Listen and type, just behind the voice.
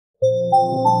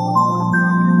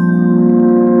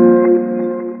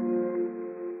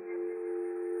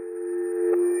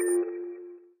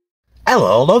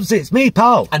Hello, loves, it's me,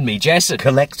 Paul. And me, Jason.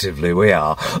 Collectively, we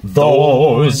are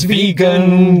those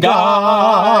vegan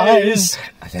guys.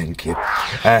 Thank you.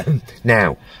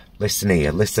 Now, listen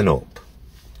here, listen up.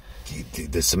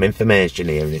 There's some information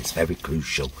here, and it's very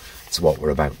crucial to what we're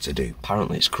about to do.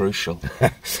 Apparently, it's crucial.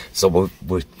 So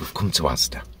we've come to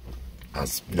Asda,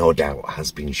 as no doubt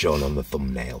has been shown on the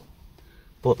thumbnail.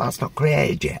 But that's not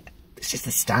created yet. This is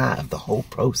the start of the whole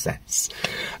process.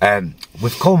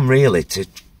 We've come really to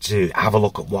have a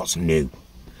look at what's new,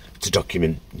 to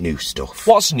document new stuff.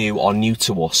 What's new or new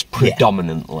to us,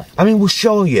 predominantly. Yeah. I mean, we'll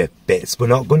show you bits. We're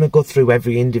not going to go through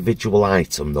every individual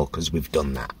item, though, because we've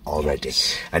done that already.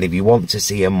 Yes. And if you want to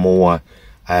see a more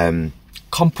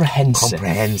comprehensive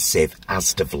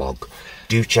Asda vlog,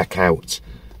 do check out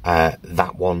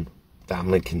that one that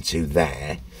I'm linking to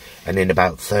there. And in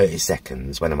about 30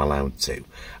 seconds, when I'm allowed to,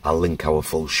 I'll link our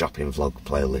full shopping vlog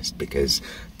playlist, because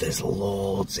there's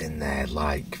loads in there,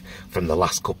 like, from the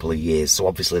last couple of years. So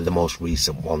obviously the most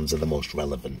recent ones are the most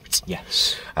relevant.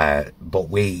 Yes. But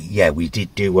we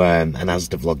did do an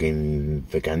Asda vlog in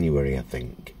January, I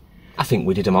think. I think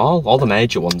we did them all the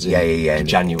major ones in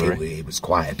January. It was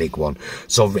quite a big one.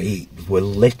 So we're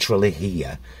literally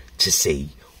here to see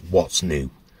what's new.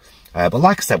 But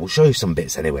like I said, we'll show you some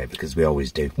bits anyway, because we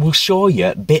always do. We'll show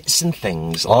you bits and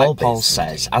things, like Paul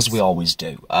says, as we always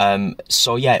do.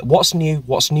 So yeah, what's new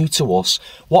to us?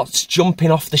 What's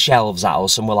jumping off the shelves at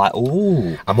us, and we're like,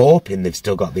 ooh. I'm hoping they've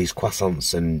still got these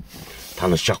croissants and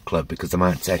pan of chocolate, because I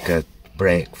might take a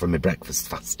break from my breakfast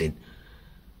fasting.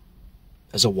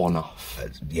 As a one-off.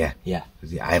 Yeah. Yeah.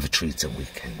 I have a treat at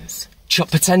weekends.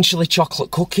 Potentially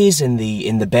chocolate cookies in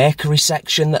the bakery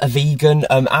section that are vegan.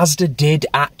 Asda did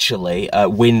actually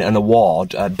win an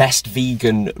award, Best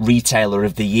Vegan Retailer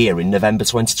of the Year, in November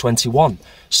 2021.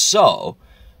 So,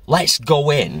 let's go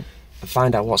in and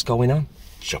find out what's going on.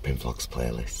 Shopping vlogs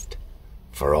playlist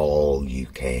for all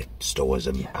UK stores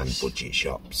and budget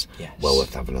shops. Yes. Well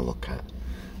worth having a look at.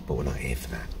 But we're not here for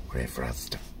that. We're here for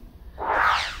Asda.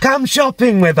 Come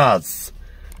shopping with us.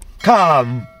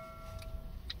 Come.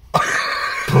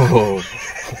 Oh.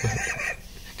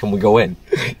 Can we go in?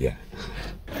 Yeah.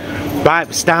 Right,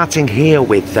 we're starting here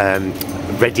with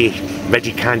ready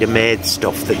kind of made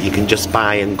stuff that you can just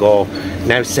buy and go.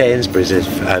 Now Sainsbury's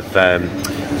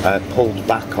have pulled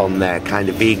back on their kind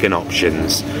of vegan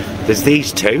options. There's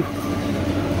these two.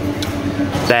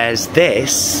 There's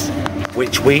this,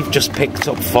 which we've just picked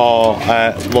up for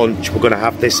lunch. We're going to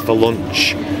have this for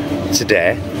lunch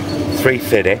today.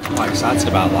 $3.50. I'm quite excited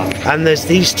about that. And there's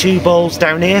these two bowls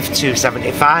down here for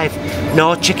 $2.75.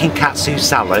 No chicken katsu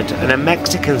salad and a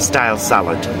Mexican style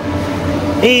salad.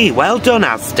 Hey, well done,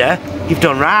 Asda. You've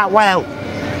done right well.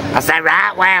 I said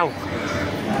right well.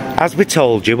 As we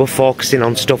told you, we're focusing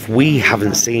on stuff we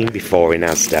haven't seen before in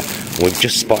Asda. We've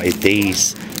just spotted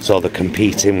these, so they're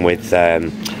competing with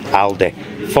Aldi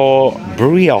for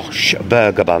brioche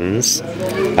burger buns.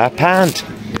 A pound.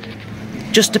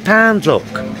 Just a pound, look.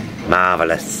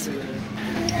 Marvellous.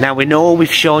 Now we know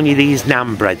we've shown you these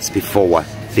naan breads before.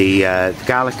 The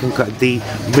garlic and the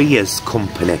Ria's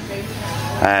company.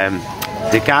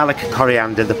 The garlic and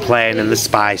coriander, the plain and the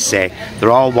spicy.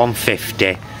 They're all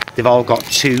 $1.50. They've all got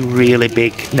two really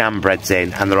big naan breads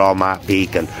in, and they're all marked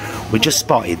vegan. We just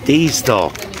spotted these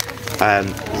though.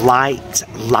 Light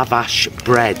lavash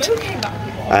bread.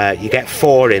 You get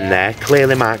 4 in there,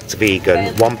 clearly marked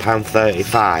vegan,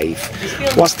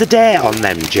 £1.35. What's the date on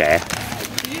them, Jay?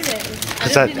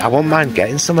 Because I won't mind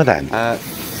getting some of them.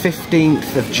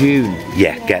 15th of June.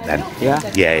 Yeah, get them. Yeah?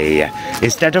 Yeah.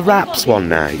 Instead of wraps one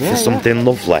night for something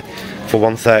lovely for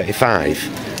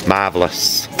 £1.35.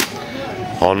 Marvellous.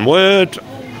 Onward.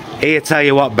 Here, tell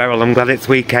you what, Beryl, I'm glad it's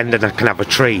weekend and I can have a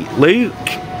treat. Luke,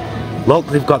 look,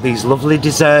 they've got these lovely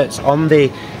desserts on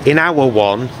in our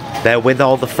one. They're with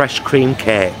all the fresh cream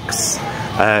cakes,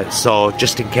 so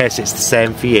just in case it's the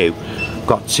same for you.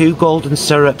 Got 2 golden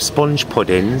syrup sponge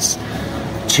puddings,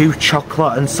 2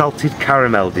 chocolate and salted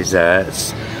caramel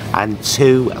desserts, and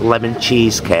 2 lemon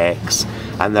cheesecakes,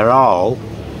 and they're all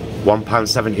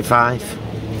 £1.75.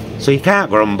 So you can't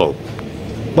grumble.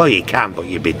 Well, you can, but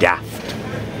you'd be daft.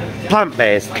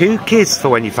 Plant-based cookies for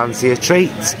when you fancy a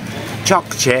treat. Choc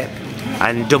chip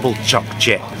and double choc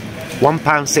chip,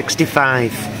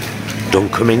 £1.65.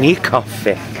 Don't come in your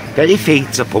coffee. Get your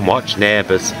feet up and watch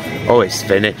Neighbours. Oh, it's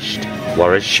finished.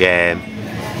 What a shame.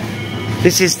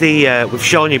 This is the, we've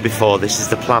shown you before, this is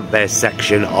the plant-based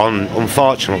section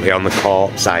unfortunately on the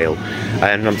corpse aisle.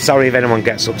 And I'm sorry if anyone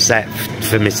gets upset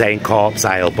for me saying corpse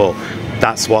aisle, but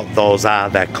That's what those are,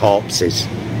 they're corpses,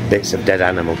 bits of dead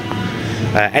animal.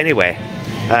 Anyway,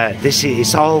 this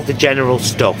is all the general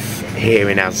stuff here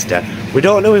in Asda. We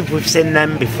don't know if we've seen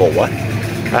them before.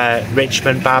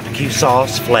 Richmond barbecue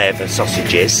sauce flavour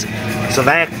sausages, so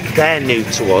they're new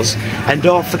to us. And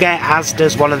don't forget,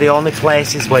 Asda's one of the only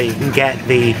places where you can get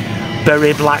the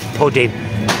berry black pudding,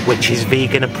 which is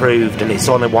vegan approved, and it's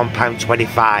only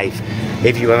 £1.25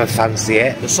 if you ever fancy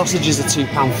it. The sausages are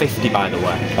 £2.50, by the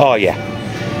way. Oh yeah.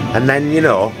 And then, you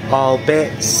know, all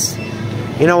bits.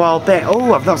 You know, all bit.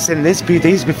 Oh, I've not seen these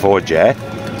before, Jay.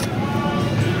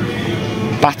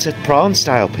 Battered prawn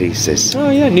style pieces. Oh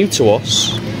yeah, new to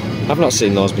us. I've not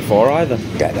seen those before either.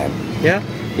 Get them. Yeah?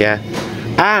 Yeah.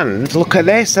 And look at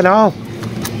this and all.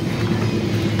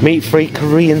 Meat-free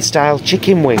Korean style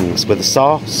chicken wings with a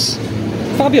sauce.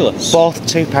 Fabulous. Both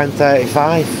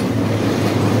 £2.35.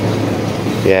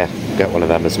 Yeah, get one of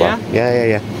them as well.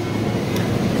 Yeah.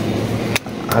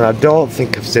 And I don't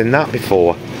think I've seen that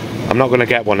before. I'm not going to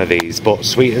get one of these, but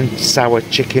sweet and sour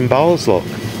chicken balls, look.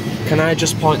 Can I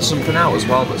just point something out as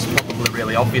well that's probably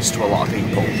really obvious to a lot of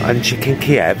people? And chicken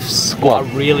Kievs. What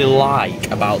I really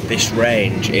like about this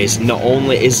range is not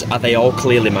only are they all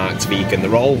clearly marked vegan,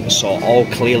 they're also all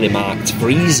clearly marked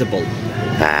freezable.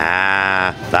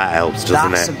 Ah, that helps,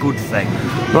 doesn't it? That's a good thing.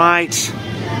 Right,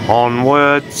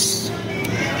 onwards.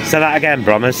 Say that again,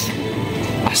 Brommers.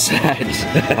 I said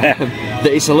that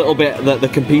it's a little bit that they're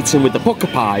competing with the pucker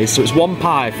pies, so it's one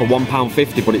pie for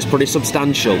 £1.50, but it's pretty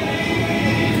substantial.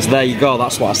 So there you go,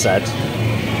 that's what I said.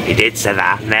 He did say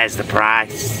that, and there's the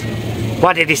price.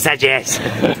 What did he suggest?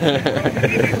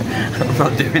 I'm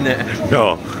not doing it.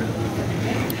 No.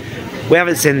 We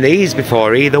haven't seen these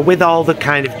before either, with all the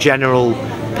kind of general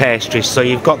pastries. So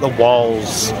you've got the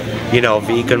walls, you know,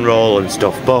 vegan roll and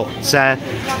stuff. But,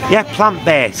 yeah,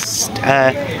 plant-based,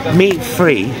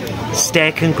 meat-free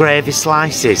steak and gravy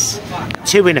slices.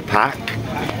 2 in a pack,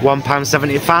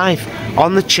 £1.75.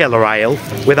 On the chiller aisle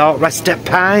with all rest of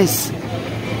pies.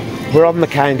 We're on the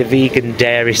kind of vegan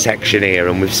dairy section here,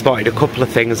 and we've spotted a couple of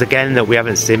things again that we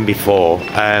haven't seen before.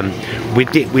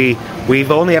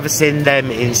 We've only ever seen them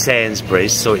in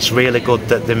Sainsbury's, so it's really good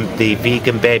that the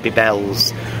vegan baby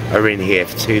bells are in here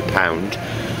for £2.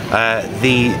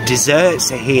 The desserts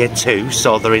are here too,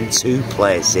 so they're in 2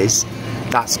 places.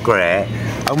 That's great.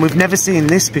 And we've never seen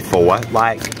this before,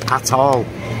 like, at all.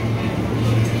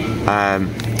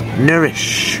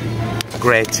 Nourish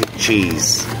grated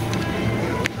cheese,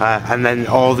 and then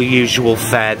all the usual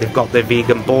fare. They've got their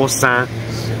vegan boursin,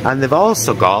 and they've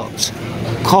also got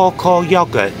cocoa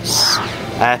yogurts,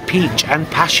 peach and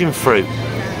passion fruit,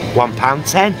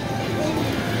 £1.10.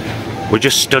 We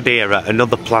just stood here at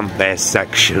another plant-based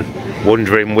section,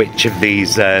 wondering which of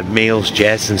these meals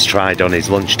Jason's tried on his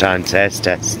lunchtime taste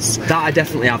tests. That I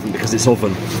definitely haven't, because it's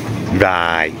oven.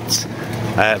 Right.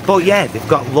 But yeah, they've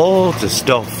got loads of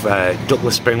stuff.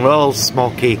 Ducklet spring rolls,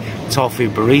 smoky tofu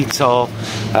burrito,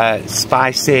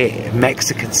 spicy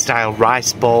Mexican style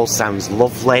rice bowl, sounds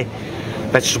lovely.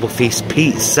 Vegetable feast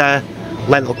pizza,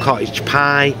 lentil cottage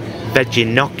pie, veggie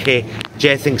gnocchi.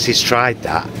 Jay thinks he's tried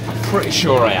that. I'm pretty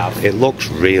sure I have. It looks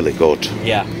really good.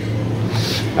 Yeah.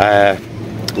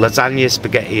 Lasagna,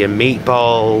 spaghetti and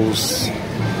meatballs.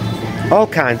 All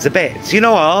kinds of bits. You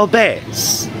know, all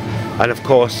bits. And of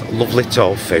course, lovely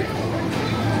tofu.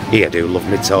 Yeah, I do love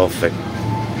me tofu.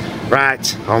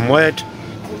 Right, onward.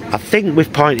 I think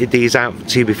we've pointed these out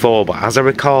to you before, but as I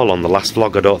recall on the last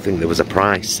vlog, I don't think there was a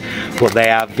price. But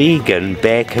they are vegan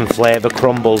bacon flavour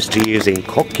crumbles to use in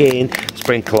cooking,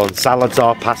 sprinkle on salads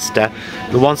or pasta.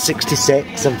 The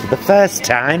 166, and for the first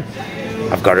time,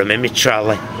 I've got them in my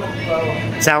trolley.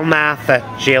 Tell Martha,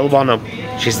 she'll want them.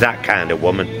 She's that kind of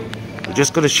woman. I'm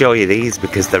just going to show you these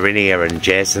because they're in here and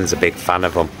Jason's a big fan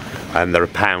of them, and they're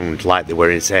 £1 like they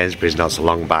were in Sainsbury's not so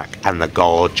long back, and they're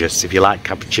gorgeous. If you like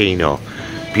cappuccino,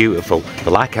 beautiful.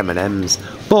 They're like M&M's.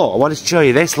 But I wanted to show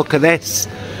you this. Look at this.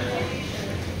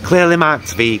 Clearly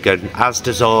marked vegan,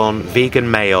 Asda's own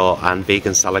vegan mayo and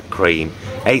vegan salad cream,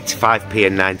 85p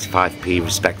and 95p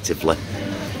respectively.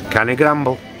 Can you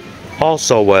grumble?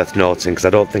 Also worth noting, because I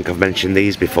don't think I've mentioned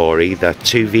these before either,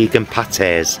 2 vegan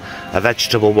pâtés, a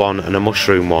vegetable one and a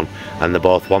mushroom one, and they're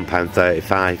both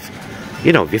 £1.35.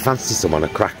 You know, if you fancy someone a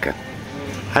cracker.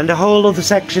 And a whole other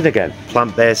section again,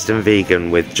 plant-based and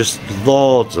vegan, with just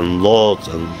loads and loads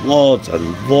and loads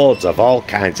and loads of all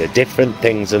kinds of different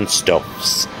things and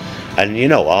stuffs. And you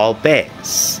know, all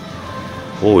bits.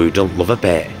 Oh, who don't love a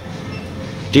bit?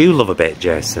 Do you love a bit,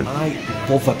 Jason? I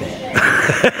love a bit.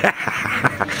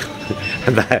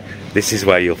 And this is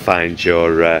where you'll find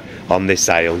your, on this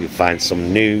aisle, you'll find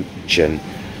some nooch and,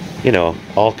 you know,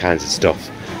 all kinds of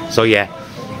stuff. So yeah,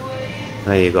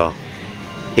 There you go.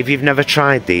 If you've never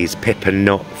tried these pip and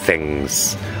nut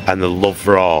things and the Love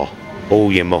Raw, oh,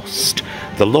 you must.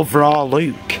 The Love Raw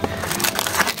Luke.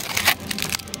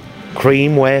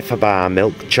 Cream wafer bar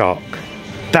milk choc.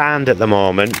 Banned at the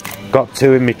moment. Got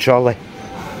 2 in my trolley.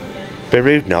 Be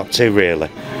rude not to, really.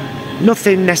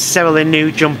 Nothing necessarily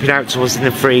new jumping out to us in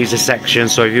the freezer section,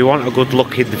 so if you want a good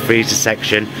look in the freezer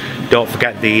section, don't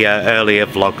forget the earlier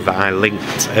vlog that I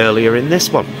linked earlier in this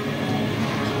one.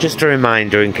 Just a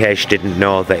reminder, in case you didn't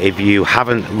know, that if you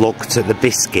haven't looked at the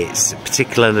biscuits,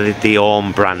 particularly the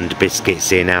Oldham brand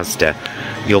biscuits in Asda,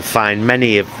 you'll find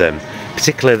many of them,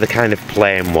 particularly the kind of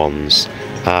plain ones,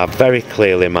 are very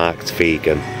clearly marked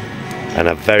vegan and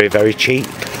are very, very cheap.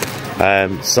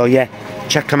 So yeah,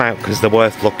 check them out because they're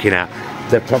worth looking at.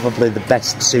 They're probably the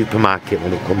best supermarket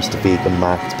when it comes to vegan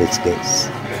marked biscuits.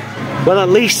 Well, at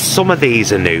least some of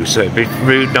these are new, so it'd be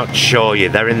rude not to show you.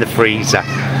 They're in the freezer.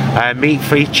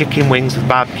 Meat-free chicken wings with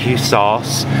barbecue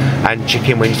sauce and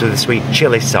chicken wings with a sweet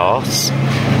chilli sauce.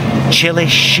 Chili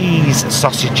cheese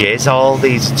sausages, all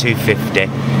these are $2.50.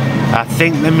 I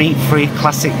think the meat-free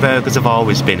classic burgers have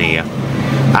always been here.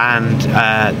 And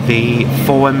the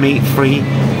 4 meat-free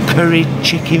curried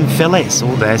chicken fillets.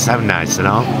 Oh, they sound nice and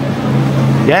all.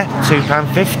 Yeah,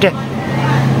 £2.50.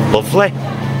 Lovely.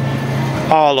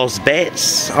 All those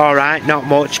bits. Alright, not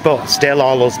much, but still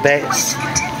all those bits.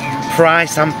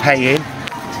 Price I'm paying.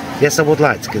 Yes, I would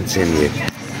like to continue.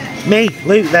 Me,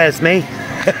 Luke, there's me.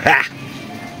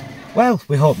 Well,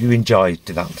 we hope you enjoyed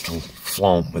that little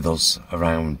flaunt with us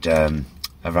around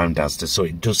around Asda. So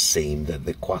it does seem that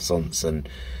the croissants and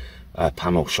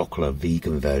pain au chocolat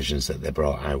vegan versions that they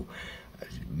brought out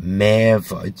may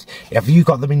have you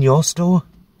got them in your store?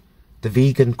 The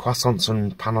vegan croissants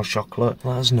and pain au chocolat?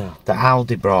 Let us know. That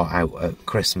Aldi brought out at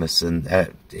Christmas and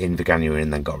in Veganuary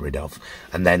and then got rid of.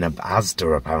 And then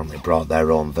Asda apparently brought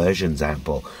their own versions out,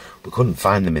 but we couldn't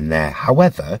find them in there.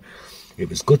 However, it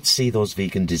was good to see those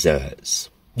vegan desserts.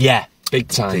 Yeah, big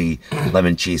time. The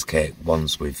lemon cheesecake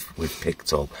ones we've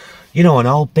picked up. You know, and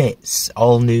all bits,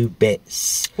 all new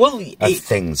bits of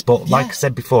things. But like I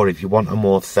said before, if you want a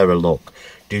more thorough look,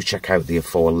 do check out the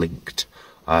aforelinked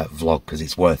vlog, because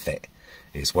it's worth it.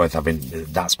 It's worth having.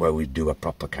 That's where we do a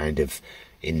proper kind of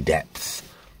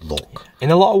in-depth look. In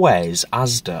a lot of ways,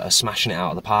 Asda are smashing it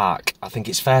out of the park. I think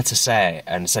it's fair to say,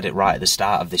 and I said it right at the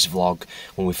start of this vlog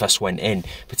when we first went in,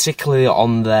 particularly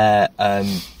on their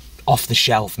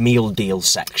off-the-shelf meal deal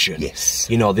section. Yes.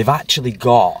 You know, they've actually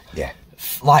got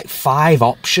like 5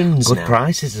 options Good now.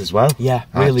 prices as well. Yeah,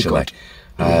 really actually. good.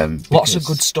 Lots of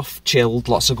good stuff chilled,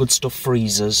 lots of good stuff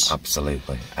freezers.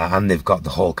 Absolutely. And they've got the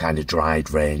whole kind of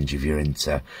dried range if you're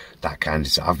into that kind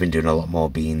of stuff. I've been doing a lot more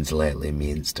beans lately in my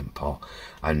Instant Pot,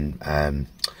 and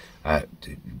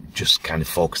just kind of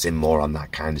focusing more on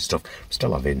that kind of stuff.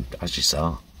 Still having, as you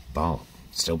saw,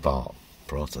 still bought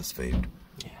processed food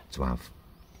to have.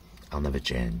 I'll never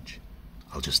change.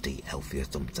 I'll just eat healthier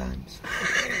sometimes.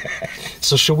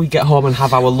 So shall we get home and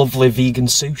have our lovely vegan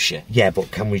sushi? Yeah,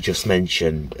 but can we just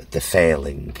mention the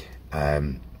failing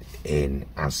in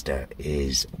Asda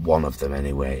is, one of them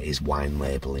anyway, is wine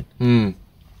labelling.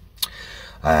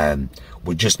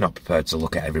 We're just not prepared to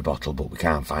look at every bottle, but we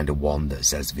can't find a one that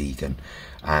says vegan.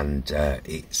 And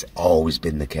it's always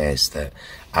been the case that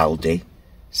Aldi,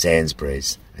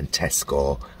 Sainsbury's and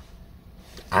Tesco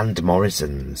and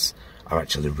Morrison's are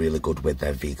actually really good with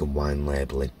their vegan wine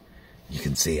labelling. You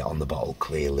can see it on the bottle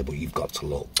clearly, but you've got to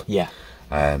look. Yeah.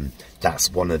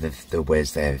 That's one of the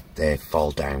ways they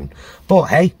fall down. But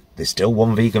hey, they still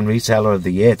won Vegan Retailer of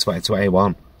the Year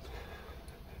 2021.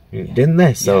 Didn't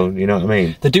they? So, you know what I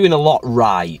mean? They're doing a lot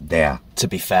right. They are. To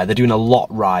be fair, they're doing a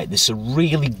lot right. There's a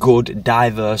really good,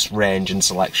 diverse range and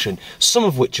selection, some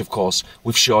of which, of course,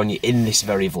 we've shown you in this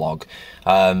very vlog.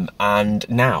 And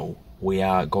now we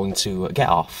are going to get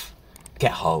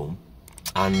home,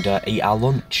 and eat our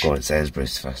lunch. Go to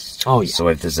Sainsbury's first. Oh, yeah. So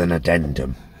if there's an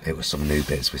addendum, it was some new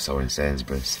bits we saw in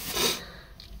Sainsbury's.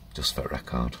 Just for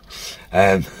record.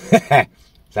 Is that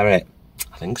right?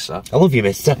 I think so. I love you,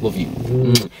 mister. Love you.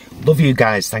 Love you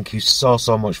guys. Thank you so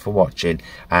much for watching.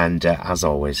 And as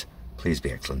always, please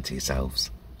be excellent to yourselves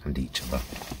and each other.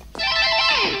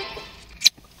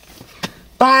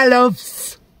 Bye,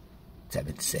 loves. Take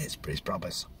me to Sainsbury's,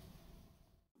 promise.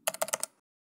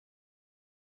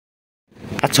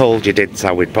 I told you, didn't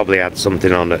I, we'd probably had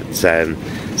something on at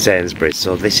Sainsbury's.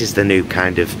 So this is the new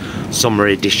kind of summer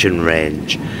edition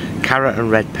range. Carrot and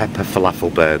red pepper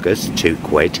falafel burgers,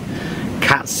 £2.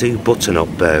 Katsu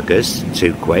butternut burgers,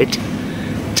 £2.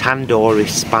 Tandoori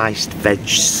spiced veg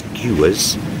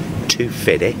skewers,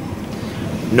 £2.50.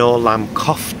 No lamb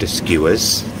kofta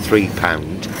skewers, £3.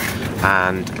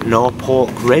 and no pork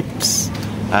ribs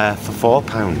for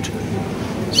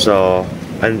 £4. So,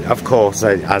 and of course,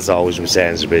 as always with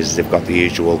Sainsbury's, they've got the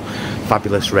usual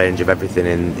fabulous range of everything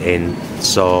in.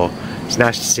 So it's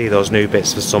nice to see those new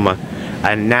bits for summer.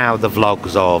 And now the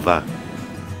vlog's over.